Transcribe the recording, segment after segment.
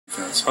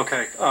defense.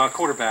 Okay,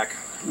 quarterback,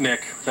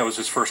 Nick, that was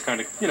his first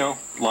kind of,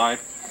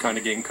 live kind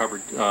of game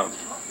covered,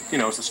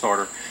 as a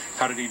starter.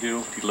 How did he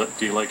do?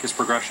 Do you like his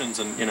progressions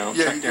and,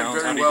 check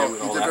downs? He did very well.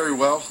 He did very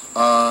well.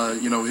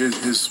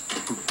 His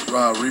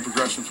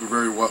read-progressions were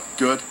very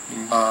good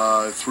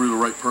through the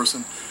right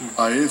person.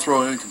 He didn't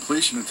throw an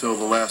incompletion until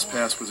the last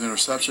pass was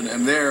interception.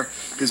 And there,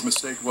 his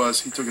mistake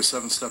was he took a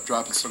 7-step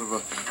drop instead of a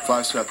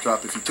 5-step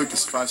drop. If he took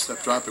this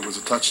 5-step drop, it was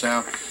a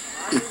touchdown.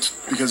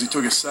 Because he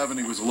took a 7,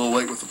 he was a little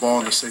late with the ball,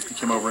 and the safety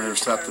came over and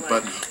intercepted.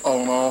 But all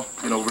in all,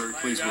 very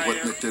pleased with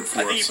what Nick did for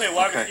us. I think you play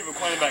wide receiver,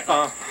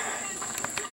 cornerback.